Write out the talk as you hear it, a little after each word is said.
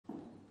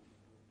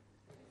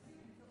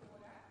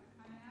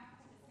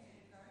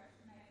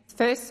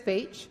first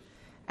speech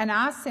and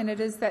ask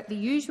senators that the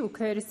usual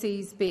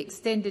courtesies be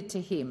extended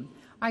to him.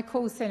 I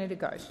call Senator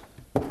Ghosh.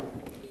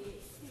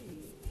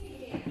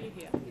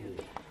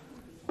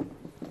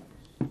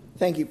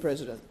 Thank you,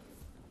 President.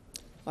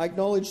 I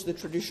acknowledge the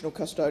traditional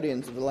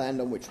custodians of the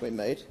land on which we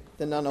meet,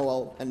 the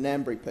Ngunnawal and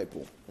Ngambri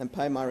people, and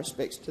pay my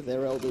respects to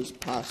their elders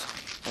past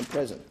and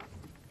present.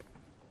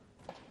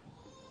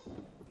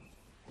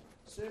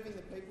 Serving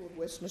the people of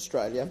Western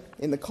Australia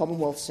in the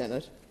Commonwealth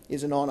Senate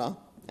is an honour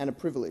and a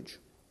privilege.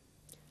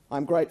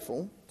 I'm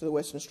grateful to the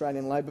Western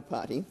Australian Labor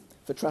Party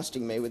for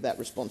trusting me with that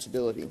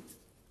responsibility.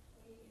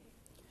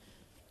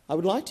 I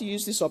would like to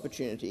use this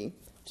opportunity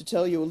to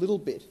tell you a little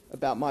bit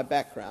about my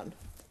background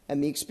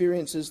and the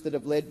experiences that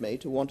have led me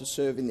to want to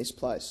serve in this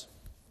place.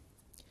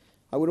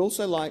 I would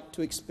also like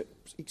to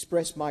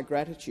express my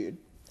gratitude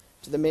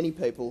to the many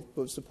people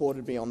who have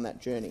supported me on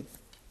that journey.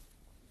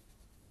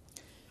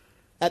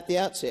 At the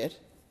outset,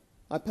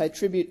 I pay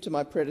tribute to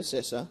my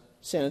predecessor,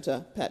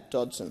 Senator Pat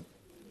Dodson.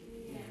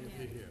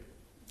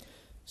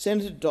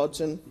 Senator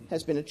Dodson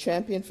has been a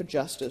champion for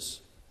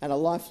justice and a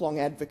lifelong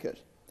advocate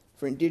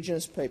for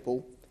Indigenous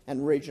people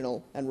and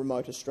regional and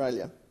remote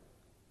Australia.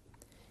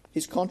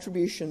 His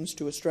contributions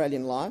to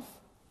Australian life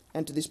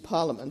and to this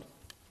Parliament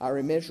are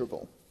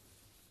immeasurable.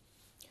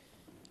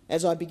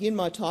 As I begin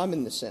my time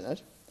in the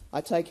Senate,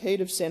 I take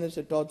heed of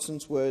Senator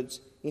Dodson's words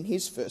in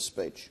his first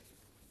speech.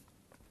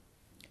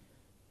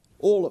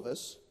 All of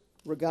us,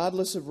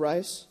 regardless of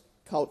race,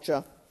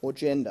 culture or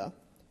gender,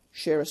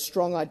 share a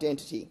strong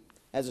identity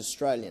as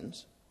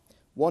Australians,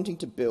 wanting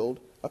to build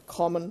a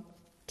common,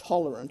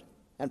 tolerant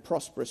and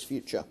prosperous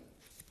future.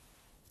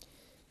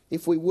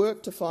 If we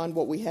work to find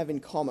what we have in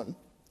common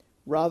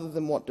rather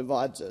than what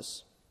divides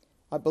us,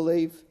 I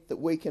believe that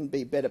we can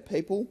be better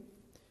people,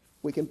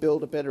 we can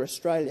build a better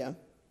Australia,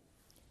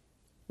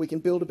 we can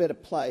build a better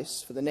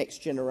place for the next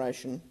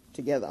generation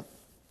together.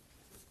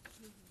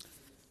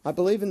 I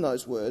believe in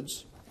those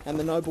words and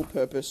the noble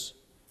purpose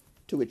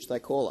to which they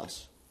call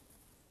us.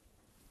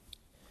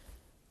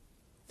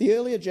 The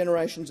earlier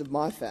generations of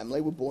my family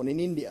were born in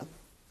India.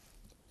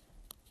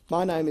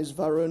 My name is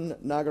Varun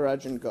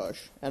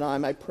Ghosh, and I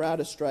am a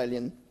proud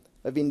Australian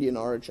of Indian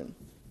origin.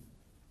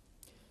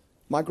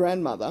 My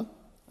grandmother,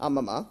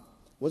 Amama,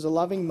 was a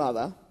loving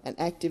mother and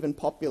active and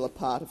popular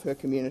part of her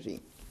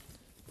community,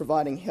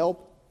 providing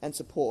help and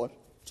support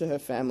to her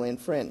family and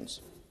friends.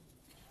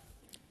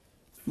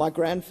 My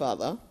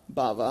grandfather,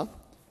 Bava,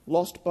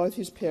 lost both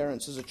his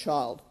parents as a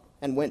child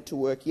and went to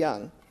work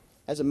young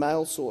as a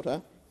mail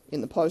sorter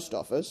in the post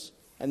office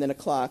and then a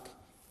clerk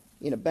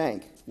in a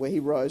bank, where he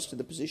rose to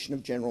the position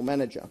of general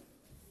manager.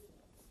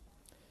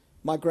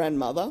 My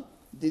grandmother,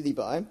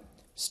 Didibai,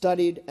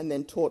 studied and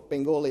then taught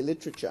Bengali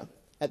literature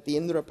at the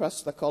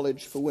Indraprastha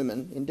College for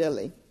Women in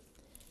Delhi,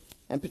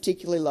 and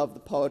particularly loved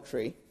the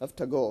poetry of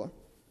Tagore.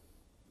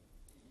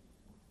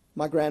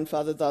 My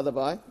grandfather,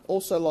 Dadabai,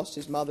 also lost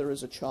his mother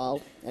as a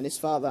child and his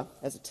father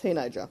as a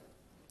teenager.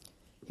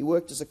 He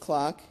worked as a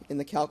clerk in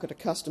the Calcutta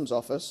Customs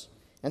Office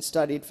and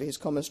studied for his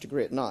commerce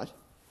degree at night.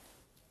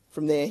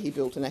 From there, he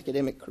built an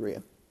academic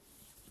career.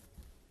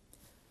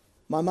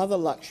 My mother,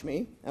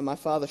 Lakshmi, and my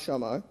father,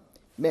 Shomo,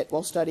 met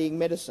while studying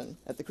medicine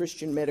at the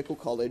Christian Medical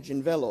College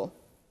in Vellore,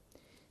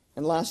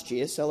 and last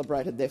year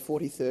celebrated their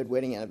 43rd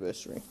wedding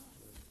anniversary.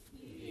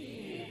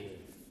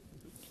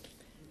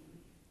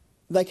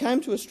 They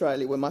came to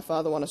Australia when my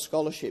father won a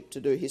scholarship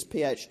to do his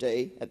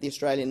PhD at the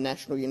Australian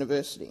National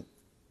University.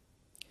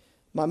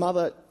 My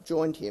mother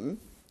joined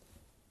him,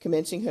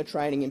 commencing her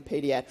training in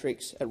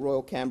paediatrics at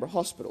Royal Canberra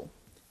Hospital,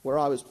 where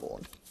I was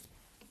born.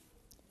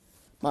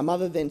 My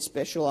mother then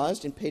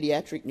specialised in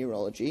paediatric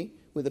neurology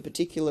with a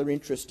particular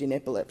interest in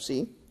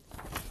epilepsy,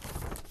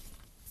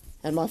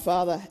 and my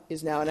father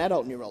is now an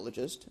adult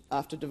neurologist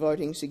after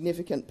devoting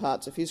significant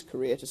parts of his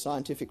career to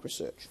scientific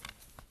research.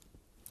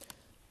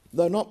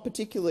 Though not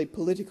particularly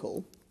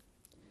political,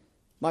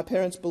 my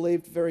parents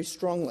believed very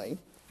strongly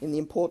in the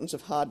importance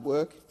of hard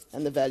work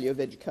and the value of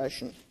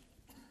education.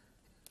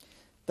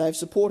 They have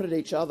supported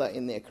each other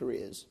in their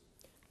careers,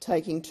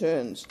 taking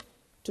turns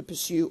to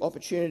pursue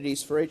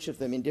opportunities for each of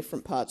them in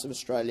different parts of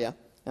Australia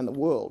and the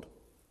world.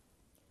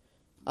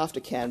 After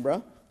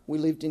Canberra, we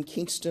lived in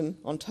Kingston,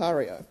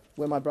 Ontario,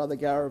 where my brother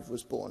Gaurav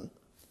was born,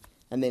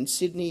 and then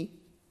Sydney,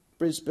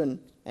 Brisbane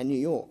and New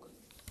York.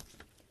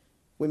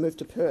 We moved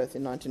to Perth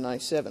in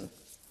 1997.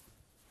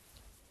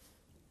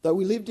 Though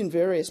we lived in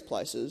various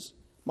places,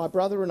 my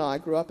brother and I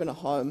grew up in a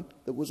home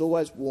that was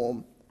always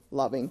warm,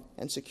 loving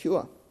and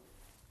secure.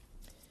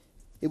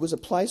 It was a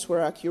place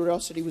where our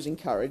curiosity was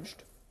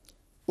encouraged,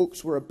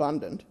 books were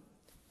abundant,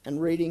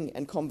 and reading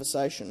and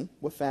conversation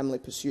were family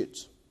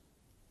pursuits.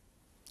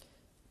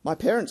 My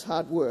parents'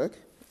 hard work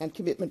and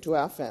commitment to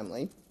our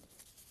family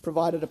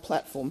provided a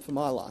platform for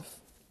my life,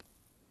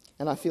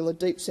 and I feel a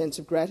deep sense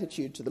of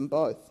gratitude to them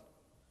both.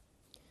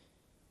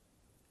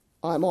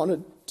 I am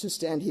honoured to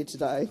stand here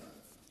today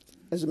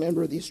as a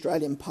member of the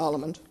Australian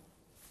Parliament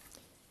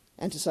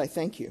and to say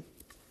thank you.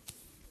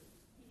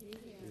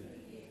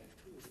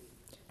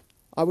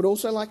 I would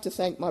also like to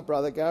thank my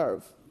brother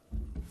Gaurav.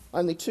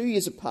 Only 2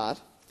 years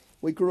apart,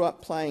 we grew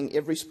up playing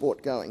every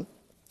sport going,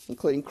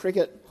 including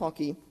cricket,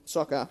 hockey,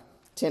 soccer,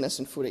 tennis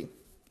and footy.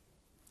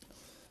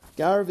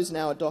 Gaurav is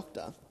now a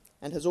doctor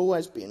and has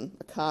always been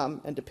a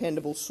calm and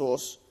dependable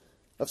source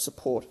of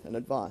support and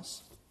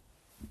advice.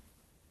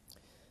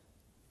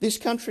 This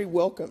country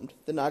welcomed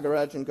the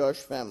Varun Ghosh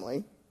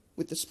family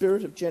with the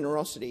spirit of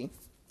generosity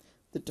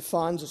that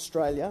defines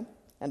Australia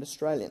and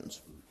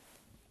Australians.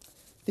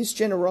 This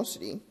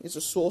generosity is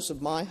a source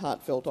of my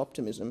heartfelt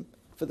optimism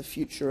for the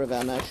future of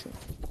our nation.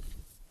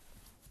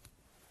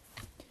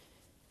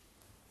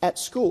 At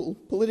school,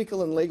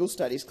 political and legal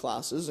studies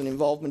classes and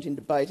involvement in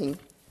debating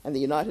and the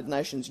United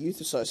Nations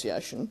Youth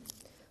Association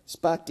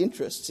sparked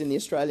interests in the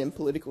Australian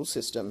political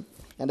system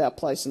and our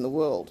place in the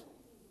world.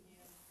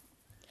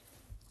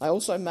 I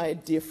also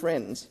made dear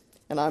friends,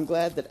 and I'm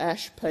glad that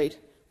Ash, Pete,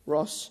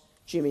 Ross,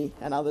 Jimmy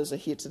and others are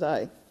here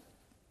today.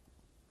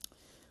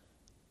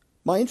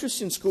 My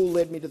interest in school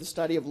led me to the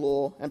study of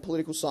law and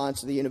political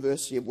science at the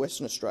University of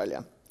Western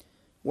Australia,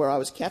 where I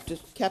was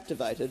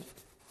captivated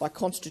by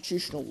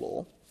constitutional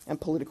law and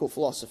political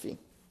philosophy.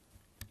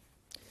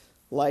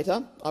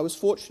 Later, I was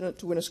fortunate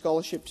to win a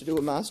scholarship to do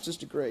a master's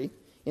degree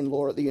in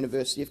law at the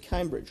University of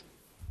Cambridge.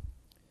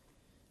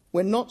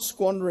 When not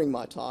squandering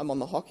my time on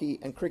the hockey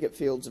and cricket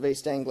fields of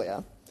East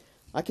Anglia,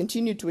 I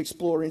continued to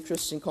explore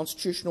interests in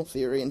constitutional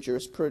theory and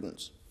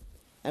jurisprudence,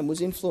 and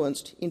was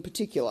influenced in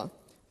particular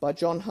by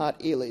John Hart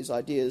Ely's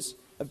ideas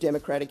of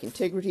democratic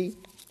integrity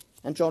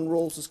and John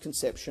Rawls's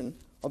conception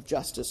of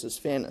justice as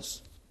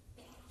fairness.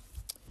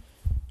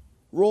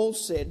 Rawls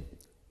said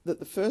that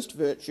the first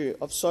virtue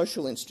of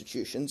social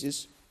institutions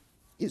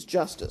is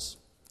justice,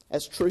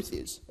 as truth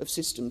is of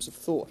systems of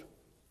thought.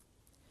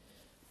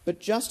 But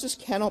justice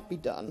cannot be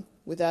done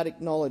without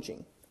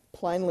acknowledging,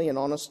 plainly and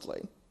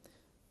honestly,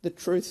 the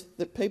truth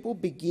that people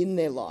begin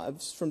their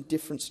lives from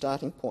different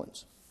starting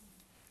points.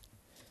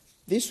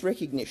 This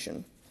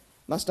recognition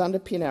must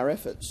underpin our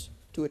efforts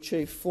to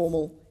achieve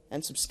formal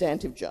and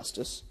substantive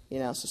justice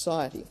in our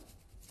society.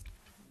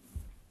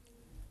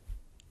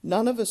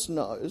 None of us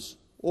knows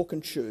or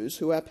can choose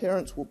who our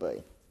parents will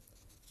be,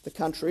 the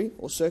country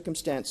or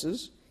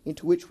circumstances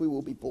into which we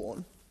will be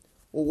born,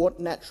 or what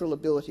natural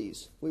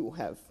abilities we will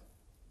have.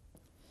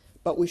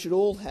 But we should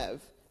all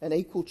have an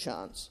equal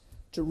chance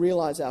to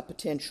realise our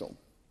potential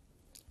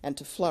and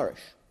to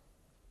flourish.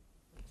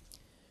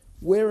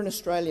 Where an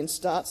Australian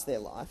starts their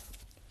life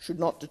should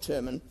not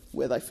determine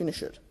where they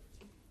finish it.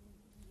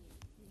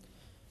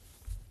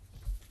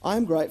 I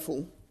am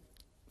grateful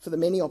for the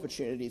many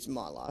opportunities in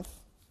my life,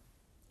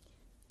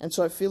 and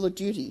so I feel a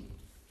duty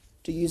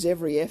to use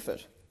every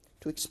effort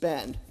to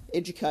expand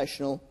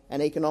educational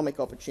and economic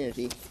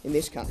opportunity in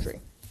this country.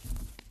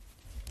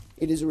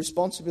 It is a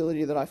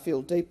responsibility that I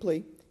feel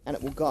deeply, and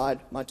it will guide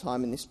my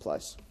time in this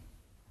place.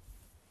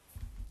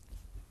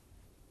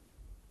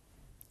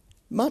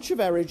 Much of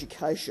our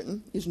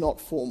education is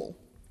not formal.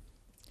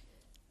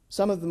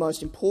 Some of the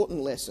most important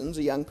lessons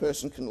a young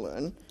person can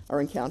learn are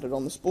encountered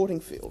on the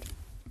sporting field.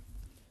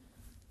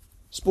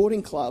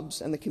 Sporting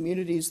clubs and the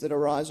communities that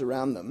arise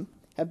around them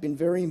have been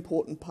very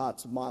important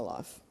parts of my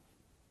life.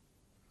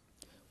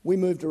 We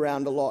moved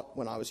around a lot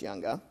when I was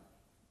younger,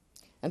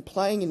 and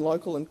playing in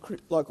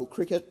local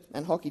cricket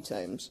and hockey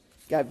teams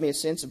gave me a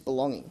sense of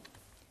belonging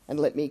and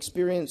let me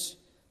experience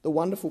the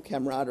wonderful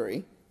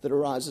camaraderie that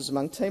arises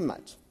among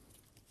teammates.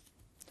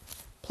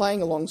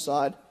 Playing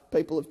alongside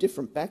people of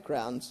different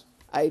backgrounds,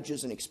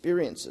 ages and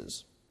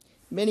experiences,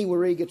 many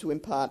were eager to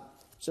impart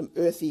some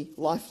earthy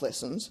life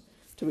lessons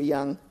to a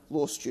young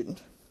law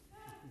student.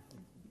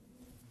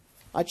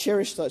 I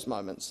cherish those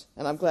moments,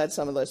 and I'm glad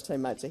some of those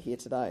teammates are here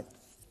today.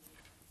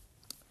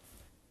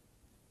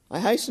 I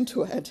hasten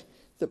to add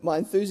that my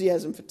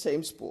enthusiasm for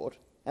team sport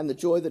and the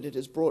joy that it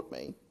has brought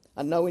me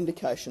are no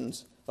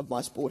indications of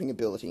my sporting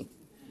ability,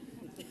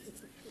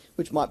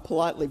 which might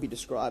politely be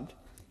described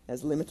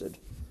as limited.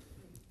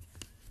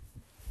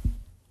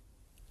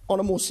 On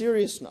a more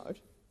serious note,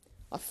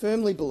 I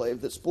firmly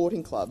believe that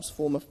sporting clubs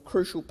form a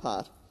crucial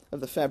part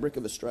of the fabric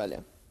of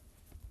Australia.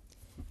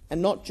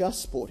 And not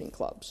just sporting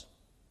clubs.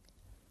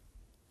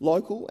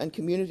 Local and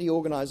community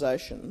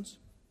organisations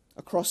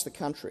across the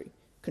country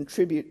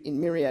contribute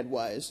in myriad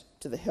ways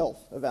to the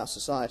health of our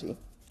society.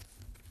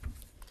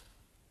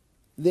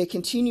 Their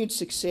continued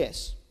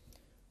success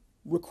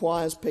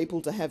requires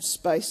people to have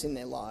space in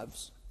their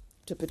lives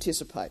to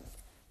participate.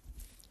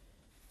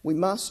 We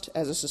must,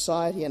 as a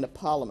society and a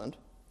parliament,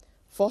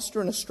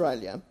 foster an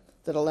Australia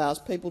that allows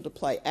people to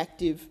play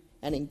active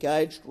and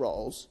engaged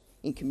roles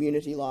in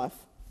community life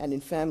and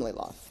in family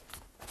life.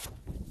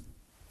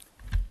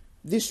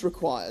 This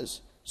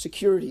requires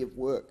security of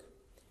work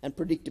and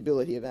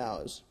predictability of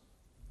hours.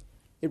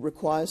 It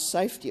requires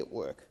safety at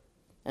work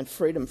and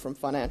freedom from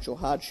financial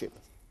hardship.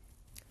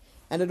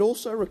 And it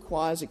also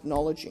requires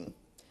acknowledging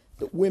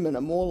that women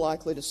are more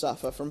likely to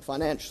suffer from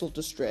financial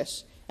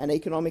distress and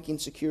economic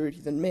insecurity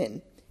than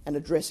men, and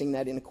addressing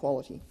that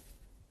inequality.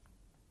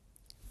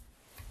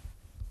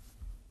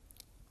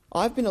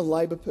 I've been a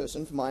Labor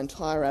person for my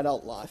entire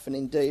adult life, and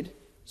indeed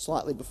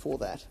slightly before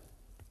that.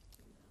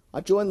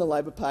 I joined the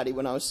Labor Party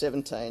when I was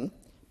 17,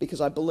 because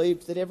I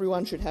believed that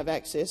everyone should have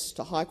access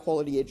to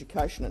high-quality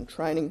education and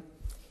training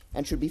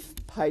and should be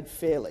paid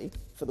fairly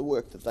for the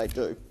work that they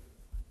do.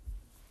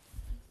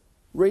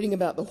 Reading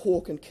about the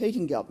Hawke and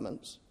Keating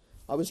governments,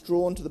 I was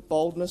drawn to the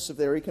boldness of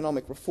their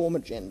economic reform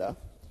agenda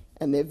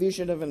and their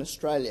vision of an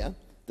Australia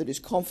that is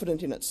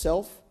confident in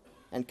itself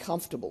and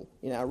comfortable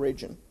in our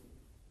region.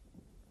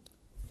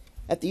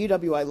 At the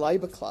UWA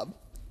Labor Club,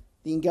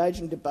 the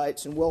engaging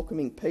debates and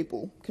welcoming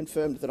people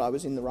confirmed that I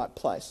was in the right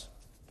place.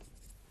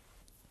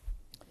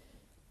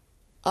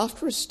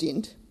 After a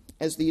stint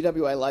as the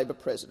UWA Labor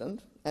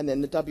President and then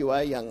the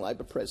WA Young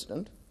Labor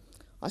President,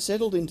 I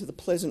settled into the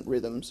pleasant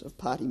rhythms of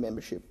party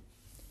membership,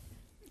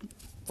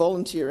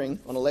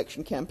 volunteering on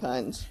election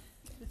campaigns,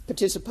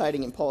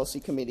 participating in policy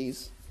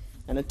committees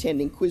and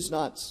attending quiz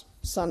nights,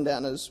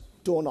 sundowners,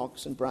 door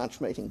knocks and branch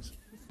meetings.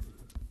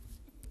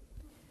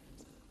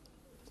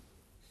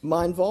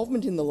 My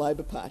involvement in the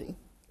Labor Party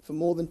for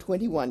more than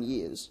 21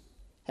 years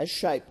has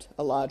shaped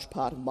a large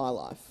part of my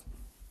life.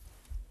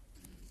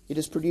 It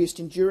has produced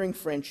enduring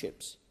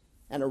friendships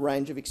and a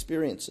range of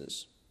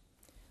experiences,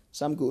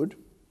 some good,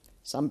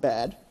 some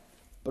bad,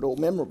 but all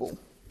memorable.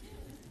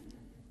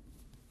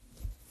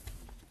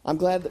 I'm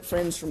glad that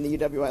friends from the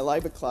UWA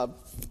Labor Club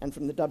and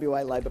from the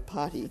WA Labor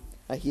Party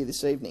are here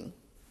this evening.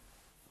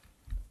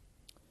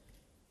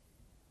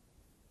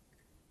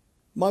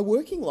 My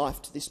working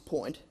life to this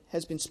point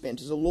has been spent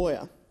as a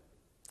lawyer.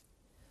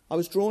 I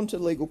was drawn to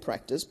legal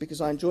practice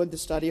because I enjoyed the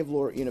study of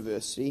law at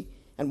university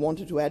and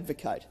wanted to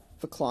advocate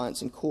for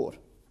clients in court.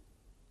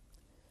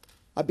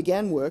 I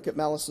began work at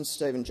Mallison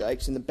Stephen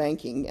Jakes in the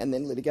banking and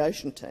then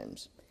litigation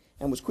teams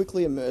and was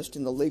quickly immersed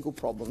in the legal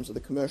problems of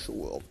the commercial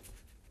world.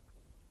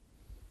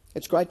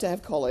 It's great to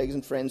have colleagues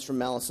and friends from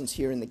Mallison's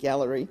here in the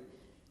gallery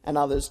and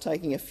others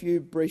taking a few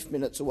brief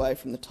minutes away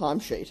from the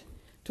timesheet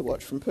to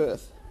watch from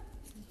Perth.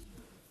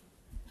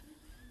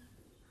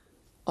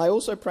 I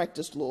also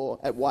practiced law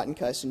at White &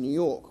 Case in New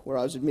York, where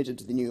I was admitted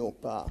to the New York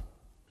bar.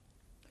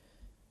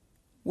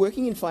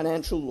 Working in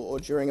financial law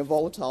during a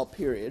volatile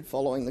period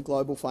following the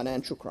global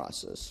financial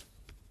crisis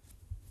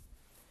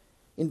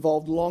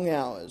involved long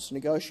hours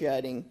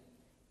negotiating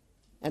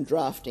and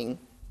drafting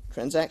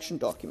transaction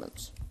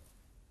documents.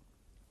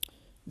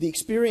 The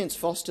experience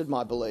fostered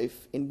my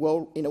belief in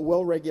a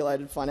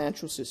well-regulated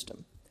financial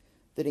system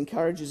that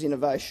encourages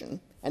innovation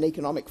and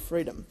economic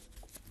freedom,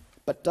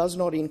 but does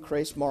not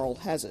increase moral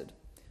hazard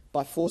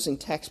by forcing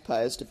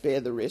taxpayers to bear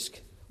the risk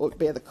or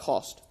bear the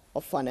cost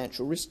of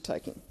financial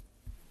risk-taking.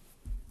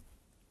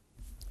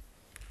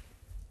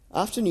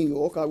 After New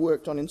York, I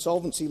worked on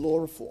insolvency law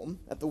reform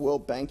at the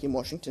World Bank in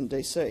Washington,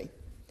 DC,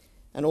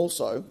 and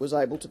also was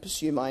able to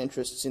pursue my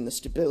interests in the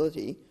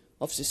stability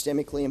of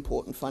systemically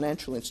important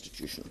financial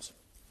institutions.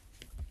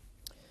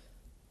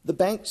 The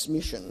bank's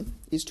mission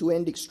is to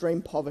end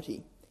extreme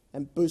poverty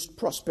and boost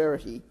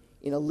prosperity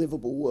in a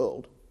livable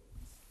world.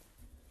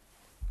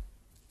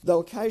 Though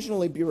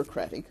occasionally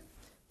bureaucratic,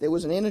 there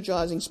was an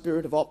energising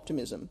spirit of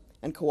optimism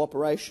and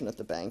cooperation at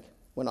the bank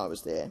when I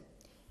was there,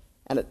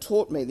 and it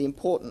taught me the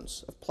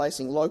importance of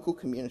placing local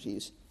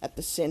communities at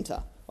the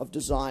centre of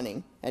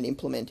designing and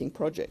implementing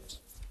projects.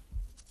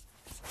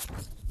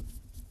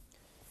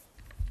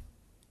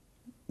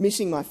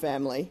 Missing my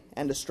family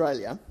and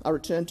Australia, I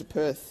returned to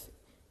Perth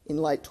in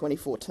late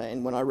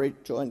 2014 when I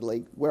rejoined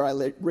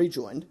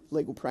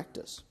legal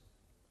practice.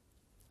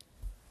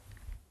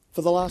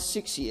 For the last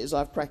 6 years,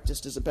 I've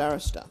practiced as a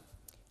barrister,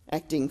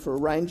 acting for a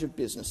range of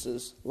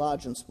businesses,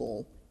 large and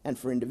small, and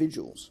for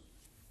individuals.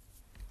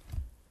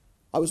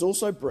 I was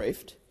also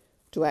briefed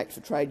to act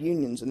for trade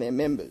unions and their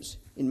members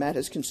in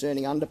matters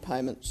concerning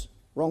underpayments,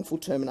 wrongful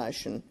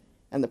termination,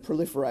 and the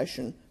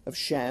proliferation of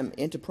sham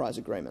enterprise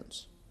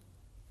agreements.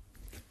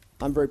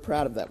 I'm very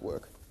proud of that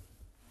work.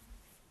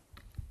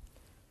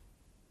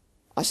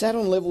 I sat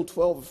on level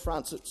 12 of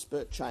Francis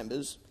Burt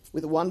Chambers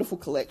with a wonderful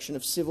collection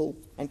of civil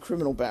and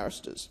criminal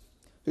barristers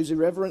whose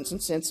irreverence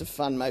and sense of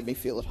fun made me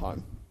feel at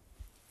home.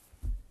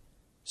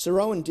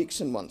 Sir Owen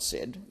Dixon once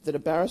said that a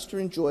barrister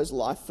enjoys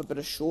life for but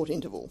a short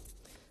interval,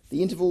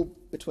 the interval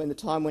between the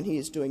time when he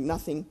is doing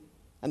nothing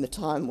and the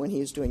time when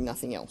he is doing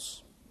nothing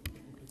else.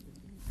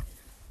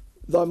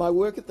 Though my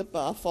work at the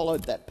bar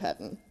followed that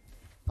pattern,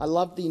 I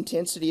loved the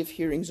intensity of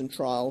hearings and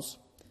trials,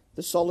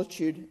 the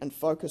solitude and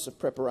focus of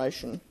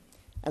preparation,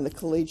 and the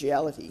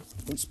collegiality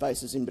in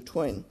spaces in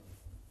between.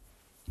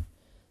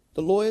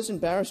 The lawyers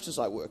and barristers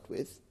I worked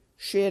with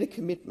shared a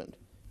commitment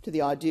to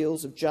the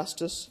ideals of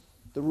justice,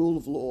 the rule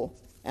of law,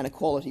 and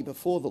equality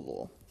before the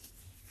law.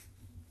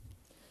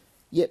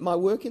 Yet my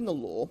work in the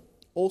law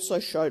also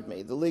showed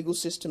me the legal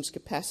system's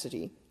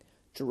capacity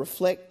to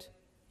reflect,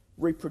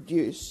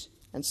 reproduce,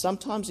 and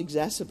sometimes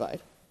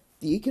exacerbate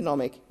the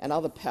economic and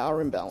other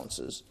power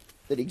imbalances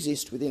that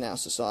exist within our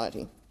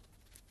society.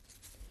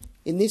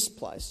 In this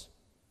place,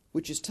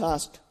 which is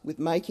tasked with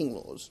making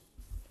laws,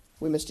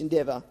 we must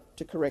endeavour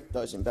to correct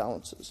those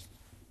imbalances.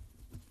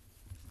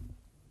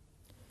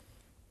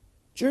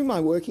 During my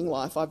working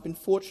life, I've been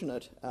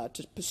fortunate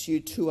to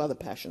pursue two other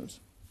passions,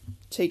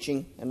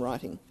 teaching and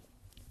writing.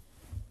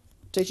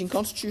 Teaching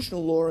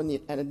constitutional law and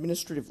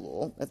administrative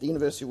law at the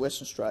University of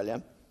Western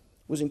Australia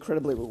was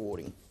incredibly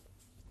rewarding.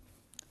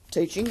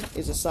 Teaching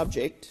a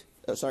subject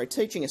in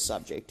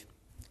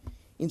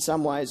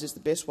some ways is the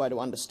best way to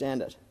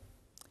understand it,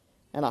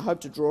 and I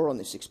hope to draw on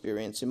this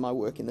experience in my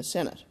work in the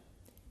Senate,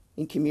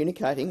 in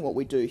communicating what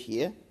we do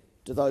here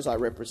to those I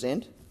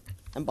represent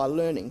and by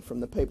learning from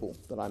the people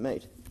that I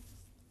meet.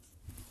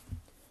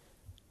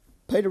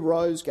 Peter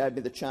Rose gave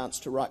me the chance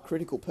to write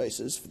critical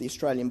pieces for the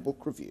Australian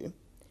Book Review,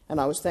 and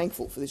I was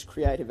thankful for this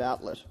creative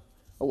outlet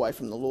away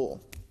from the law.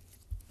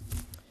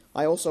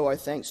 I also owe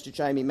thanks to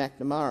Jamie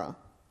McNamara,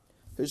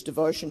 whose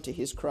devotion to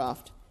his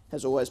craft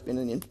has always been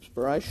an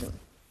inspiration.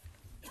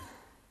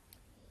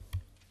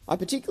 I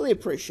particularly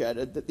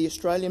appreciated that the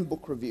Australian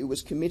Book Review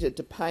was committed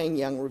to paying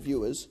young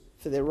reviewers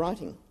for their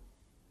writing.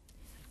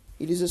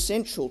 It is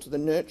essential to the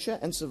nurture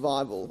and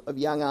survival of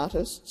young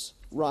artists,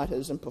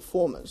 writers and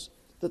performers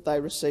that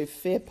they receive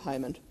fair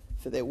payment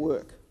for their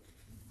work.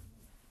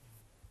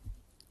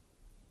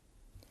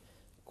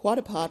 Quite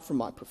apart from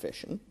my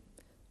profession,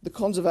 the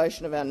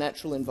conservation of our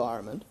natural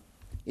environment,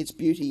 its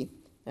beauty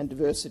and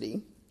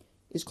diversity,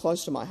 is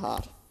close to my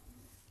heart.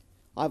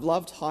 I've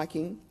loved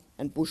hiking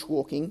and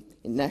bushwalking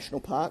in national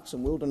parks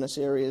and wilderness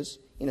areas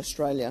in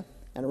Australia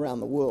and around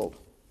the world.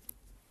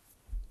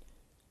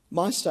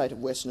 My state of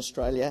Western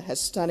Australia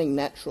has stunning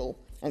natural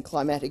and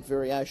climatic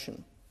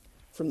variation,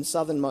 from the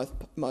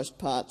southernmost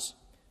parts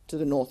to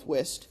the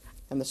northwest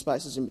and the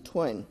spaces in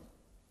between.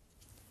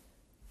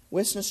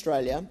 Western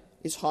Australia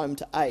is home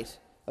to 8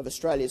 of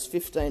Australia's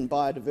 15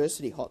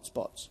 biodiversity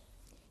hotspots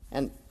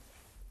and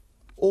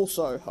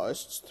also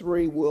hosts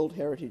 3 World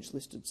Heritage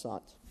listed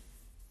sites.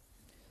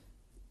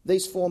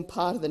 These form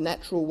part of the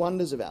natural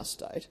wonders of our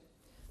state,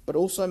 but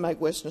also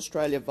make Western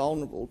Australia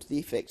vulnerable to the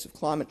effects of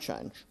climate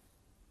change,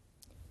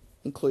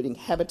 including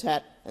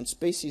habitat and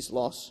species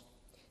loss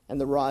and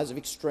the rise of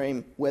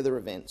extreme weather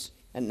events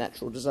and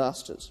natural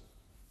disasters.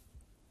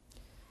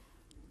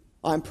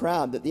 I am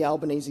proud that the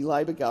Albanese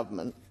Labor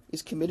government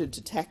is committed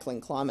to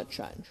tackling climate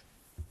change.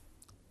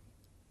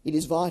 It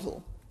is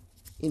vital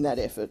in that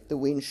effort that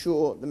we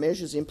ensure the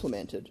measures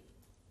implemented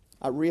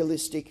are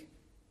realistic,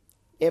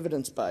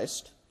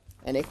 evidence-based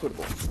and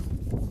equitable.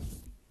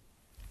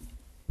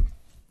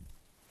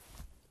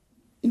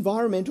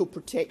 Environmental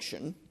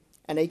protection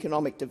and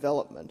economic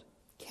development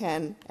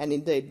can and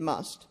indeed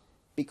must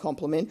be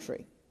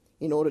complementary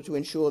in order to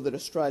ensure that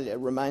Australia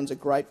remains a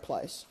great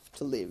place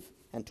to live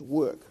and to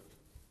work.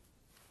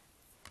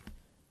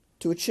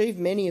 To achieve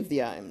many of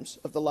the aims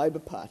of the Labor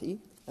Party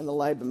and the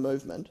Labor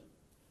movement,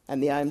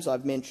 and the aims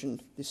I've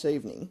mentioned this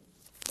evening,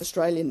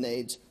 Australia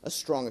needs a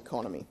strong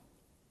economy.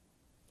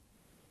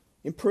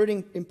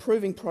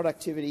 Improving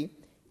productivity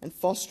and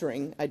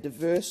fostering a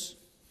diverse,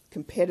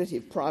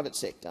 competitive private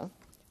sector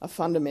are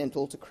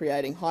fundamental to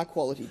creating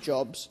high-quality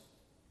jobs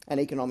and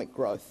economic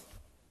growth.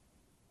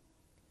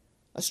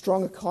 A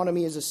strong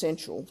economy is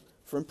essential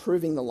for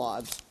improving the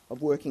lives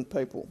of working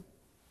people.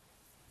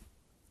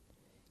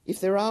 If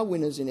there are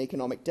winners in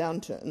economic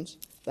downturns,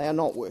 they are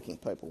not working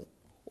people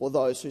or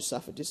those who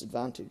suffer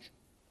disadvantage.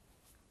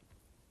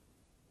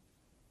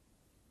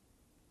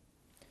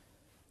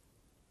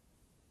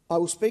 I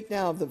will speak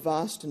now of the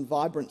vast and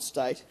vibrant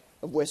state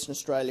of Western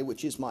Australia,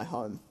 which is my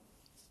home.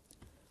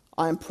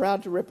 I am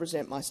proud to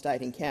represent my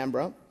state in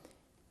Canberra,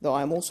 though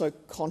I am also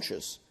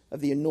conscious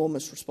of the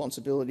enormous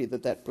responsibility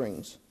that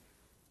brings.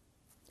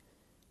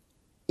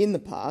 In the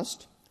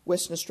past,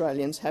 Western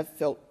Australians have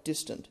felt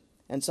distant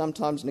and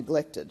sometimes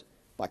neglected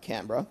by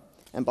Canberra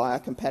and by our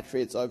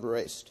compatriots over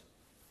east.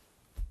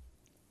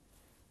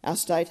 Our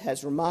state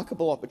has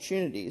remarkable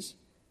opportunities,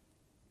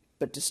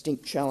 but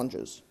distinct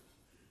challenges.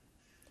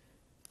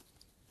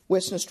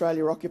 Western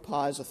Australia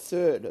occupies a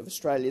third of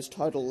Australia's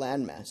total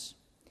landmass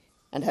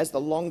and has the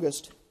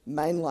longest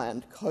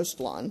mainland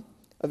coastline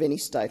of any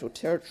state or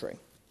territory.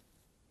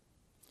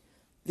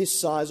 This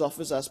size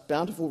offers us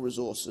bountiful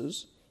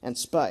resources and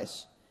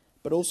space,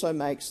 but also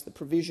makes the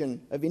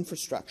provision of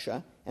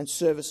infrastructure and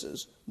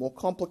services more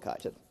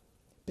complicated,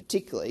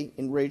 particularly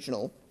in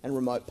regional and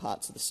remote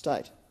parts of the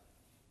state.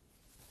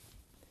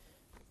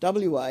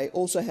 WA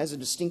also has a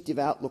distinctive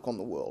outlook on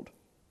the world.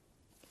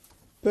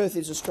 Perth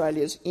is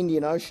Australia's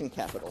Indian Ocean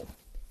capital,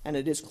 and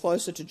it is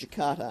closer to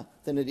Jakarta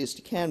than it is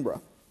to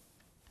Canberra.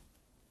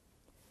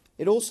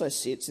 It also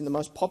sits in the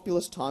most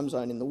populous time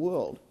zone in the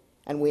world,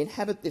 and we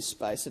inhabit this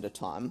space at a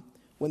time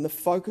when the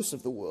focus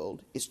of the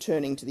world is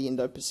turning to the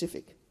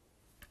Indo-Pacific.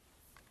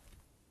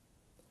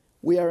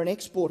 We are an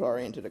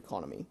export-oriented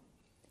economy,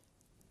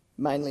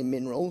 mainly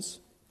minerals,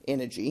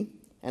 energy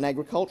and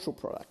agricultural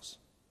products,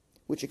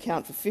 which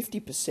account for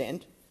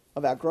 50%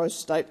 of our gross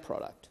state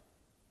product.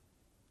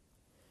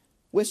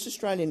 West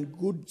Australian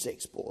goods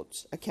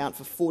exports account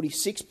for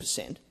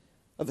 46%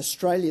 of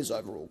Australia's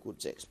overall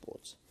goods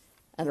exports,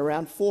 and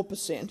around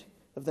 4%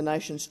 of the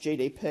nation's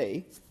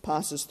GDP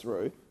passes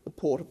through the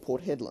port of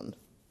Port Hedland.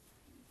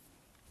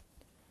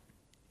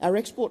 Our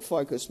export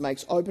focus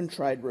makes open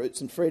trade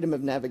routes and freedom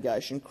of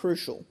navigation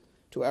crucial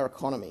to our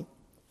economy.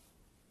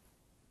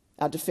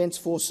 Our defence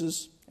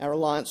forces our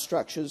alliance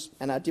structures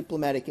and our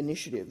diplomatic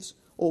initiatives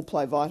all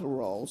play vital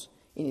roles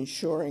in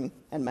ensuring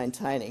and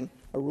maintaining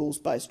a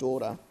rules-based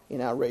order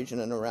in our region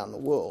and around the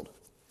world.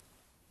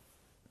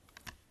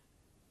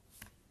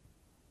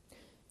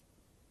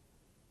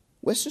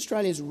 Western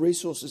Australia's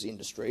resources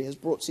industry has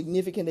brought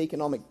significant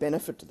economic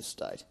benefit to the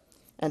state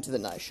and to the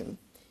nation,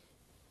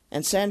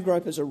 and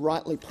Sandgropers are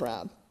rightly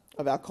proud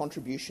of our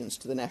contributions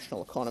to the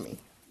national economy.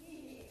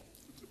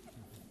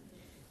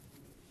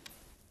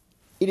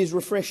 It is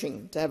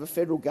refreshing to have a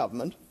federal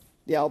government,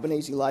 the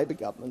Albanese Labor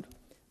government,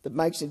 that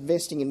makes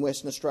investing in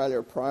Western Australia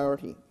a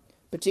priority,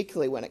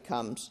 particularly when it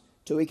comes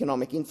to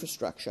economic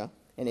infrastructure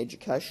and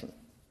education.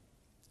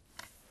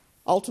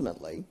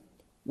 Ultimately,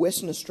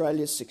 Western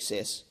Australia's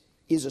success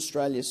is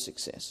Australia's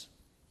success.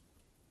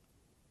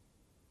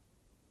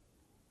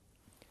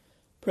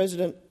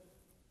 President,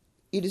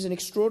 it is an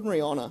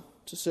extraordinary honour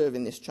to serve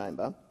in this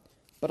chamber,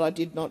 but I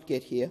did not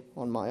get here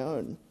on my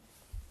own.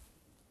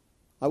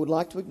 I would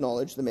like to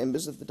acknowledge the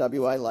members of the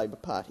WA Labor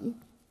Party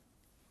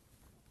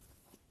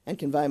and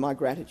convey my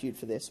gratitude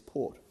for their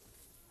support.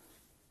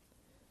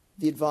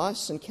 The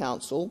advice and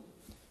counsel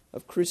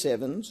of Chris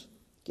Evans,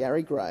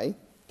 Gary Gray,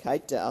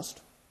 Kate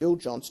Doust, Bill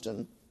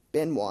Johnston,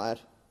 Ben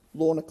Wyatt,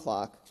 Lorna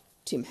Clark,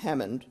 Tim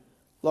Hammond,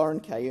 Lauren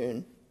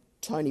Cayune,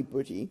 Tony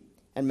Butty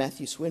and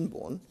Matthew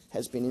Swinburne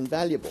has been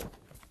invaluable.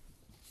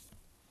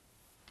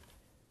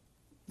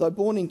 Though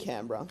born in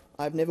Canberra,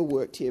 I have never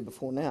worked here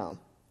before now.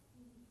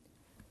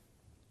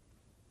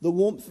 The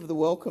warmth of the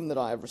welcome that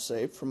I have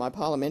received from my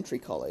parliamentary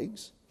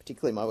colleagues,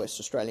 particularly my West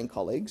Australian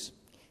colleagues,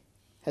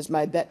 has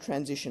made that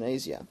transition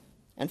easier,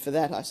 and for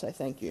that I say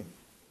thank you.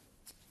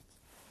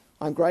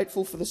 I'm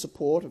grateful for the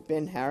support of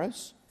Ben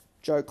Harris,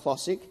 Joe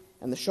Klossick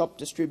and the Shop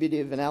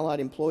Distributive and Allied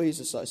Employees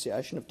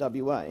Association of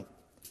WA,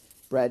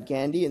 Brad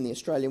Gandy and the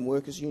Australian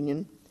Workers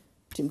Union,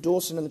 Tim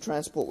Dawson and the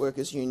Transport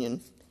Workers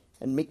Union,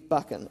 and Mick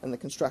Buchan and the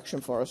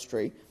Construction,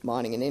 Forestry,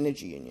 Mining and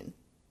Energy Union.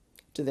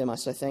 To them I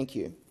say thank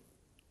you.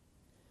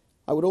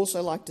 I would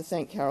also like to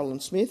thank Carolyn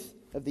Smith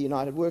of the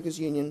United Workers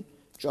Union,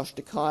 Josh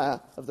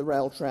DeKaya of the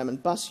Rail, Tram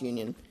and Bus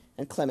Union,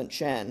 and Clement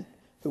Chan,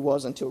 who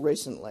was until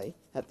recently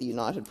at the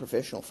United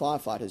Professional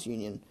Firefighters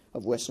Union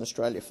of Western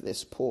Australia, for their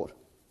support.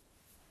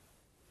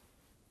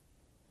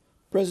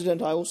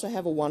 President, I also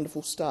have a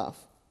wonderful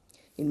staff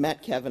in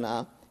Matt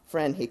Kavanagh,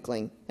 Fran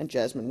Hickling and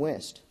Jasmine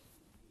West.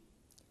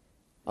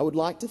 I would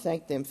like to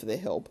thank them for their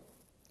help,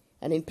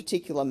 and in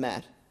particular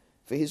Matt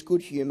for his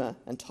good humour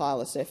and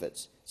tireless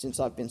efforts since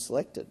I've been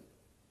selected.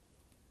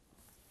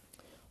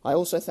 I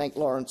also thank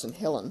Lawrence and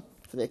Helen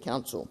for their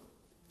counsel.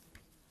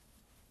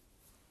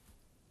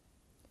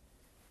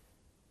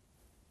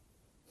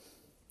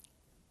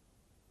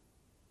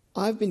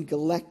 I've been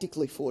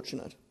galactically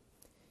fortunate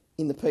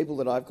in the people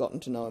that I've gotten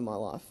to know in my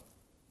life.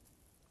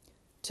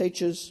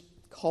 Teachers,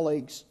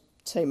 colleagues,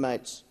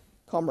 teammates,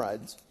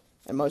 comrades,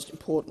 and most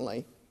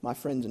importantly, my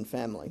friends and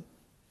family.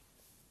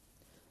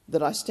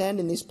 That I stand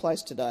in this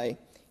place today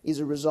is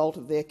a result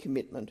of their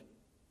commitment,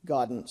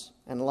 guidance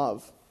and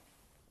love.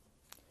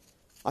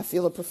 I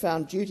feel a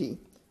profound duty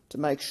to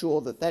make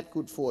sure that that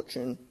good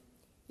fortune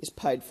is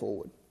paid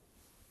forward.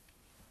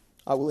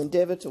 I will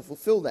endeavour to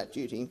fulfil that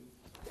duty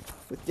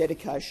with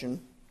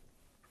dedication,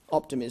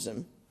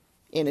 optimism,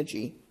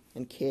 energy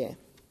and care.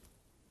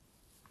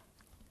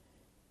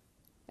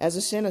 As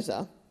a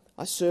senator,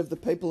 I serve the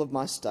people of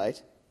my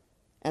state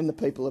and the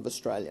people of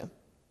Australia.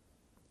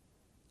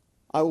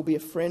 I will be a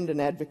friend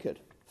and advocate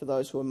for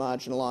those who are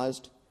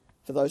marginalised,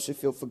 for those who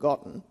feel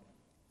forgotten,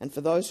 and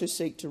for those who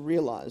seek to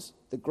realise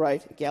the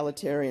great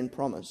egalitarian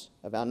promise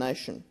of our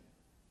nation.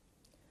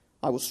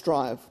 I will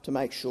strive to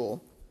make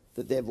sure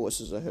that their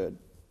voices are heard.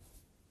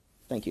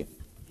 Thank you.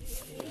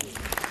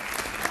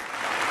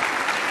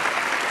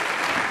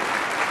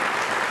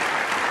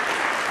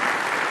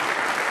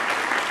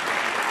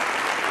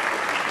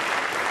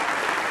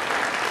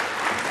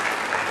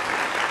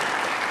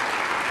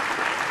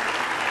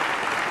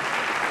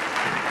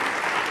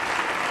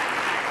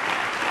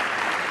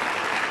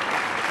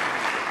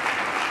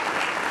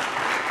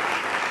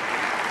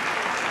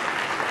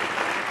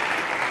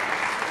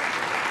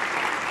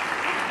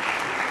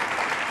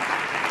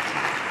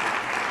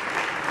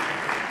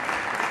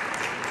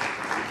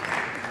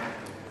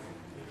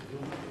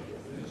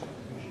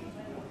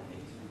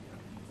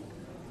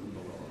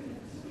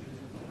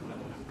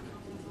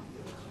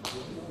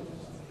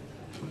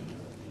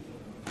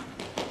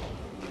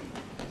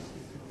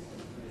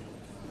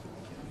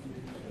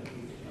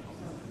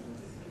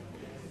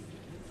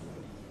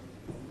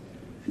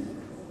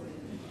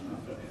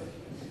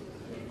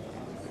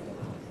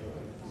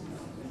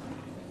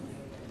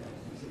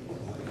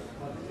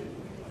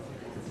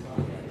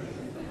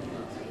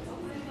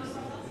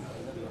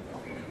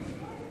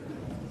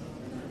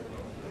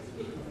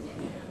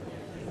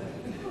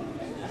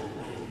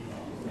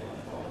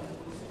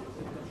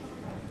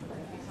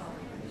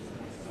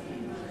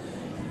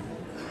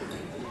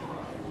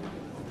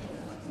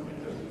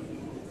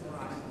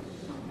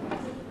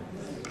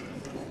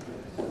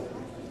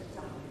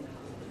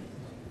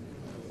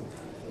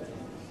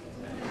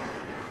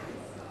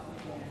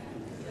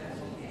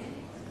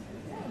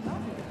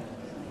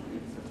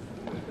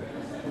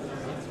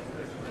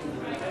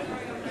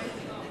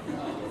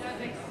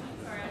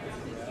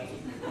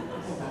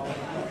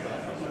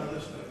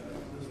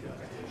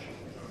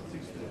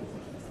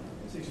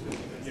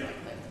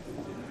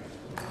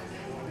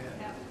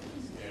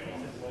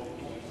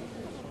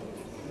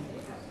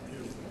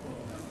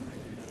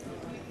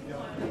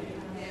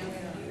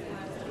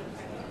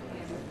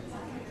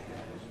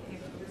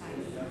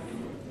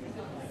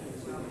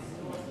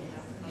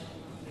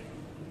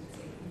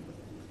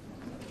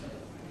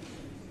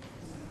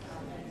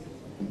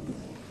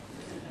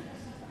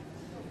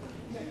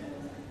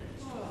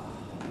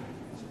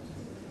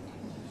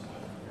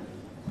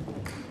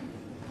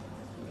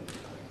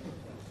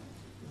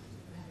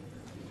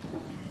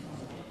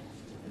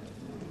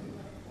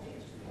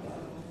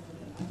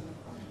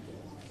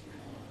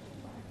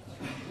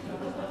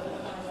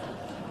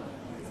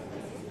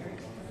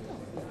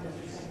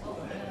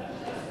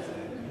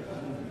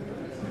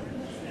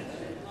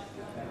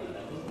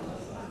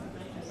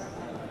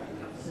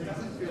 It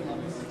doesn't feel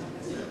like